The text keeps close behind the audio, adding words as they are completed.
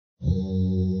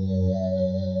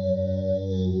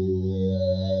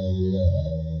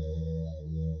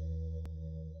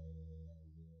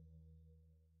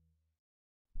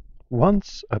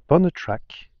Once upon a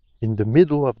track, in the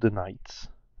middle of the night,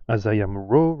 as I am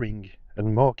roaring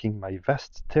and marking my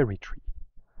vast territory,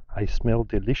 I smell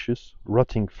delicious,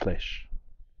 rotting flesh.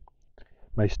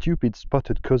 My stupid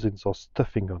spotted cousins are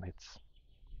stuffing on it.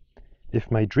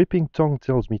 If my dripping tongue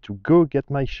tells me to go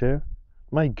get my share,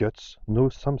 my guts know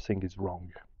something is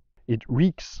wrong. It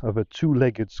reeks of a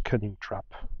two-legged cunning trap.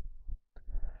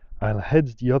 I'll head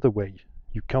the other way.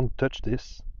 You can't touch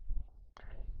this.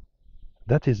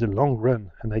 That is a long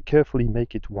run, and I carefully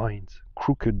make it wind,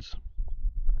 crooked.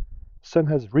 Sun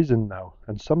has risen now,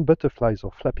 and some butterflies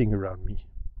are flapping around me.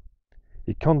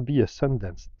 It can't be a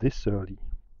Sundance this early.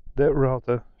 They're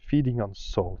rather feeding on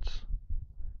salt.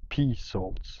 Pea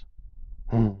salt.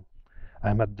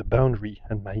 I'm at the boundary,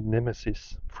 and my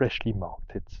nemesis freshly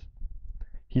marked it.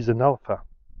 He's an alpha.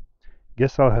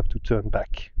 Guess I'll have to turn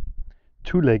back.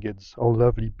 Two-leggeds are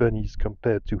lovely bunnies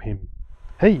compared to him.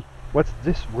 Hey, what's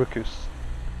this ruckus?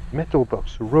 Metal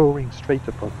box roaring straight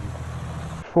upon me.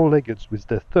 Four-leggeds with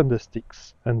their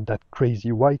thundersticks, and that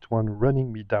crazy white one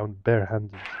running me down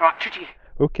barehanded.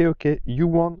 Okay, you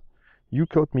won. You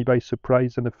caught me by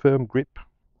surprise and a firm grip.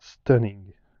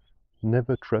 Stunning.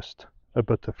 Never trust a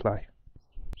butterfly.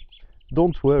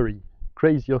 Don't worry,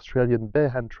 crazy Australian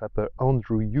barehand trapper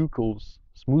Andrew Ucles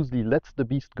smoothly lets the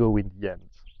beast go in the end.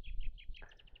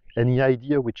 Any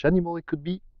idea which animal it could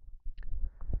be?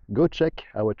 Go check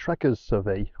our trackers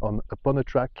survey on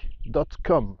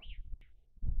uponatrack.com.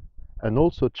 And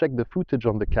also check the footage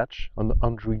on the catch on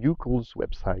Andrew Ucles'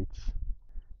 website.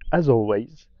 As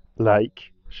always,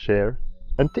 like, share,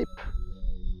 and tip.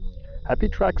 Happy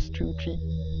tracks, Choochie!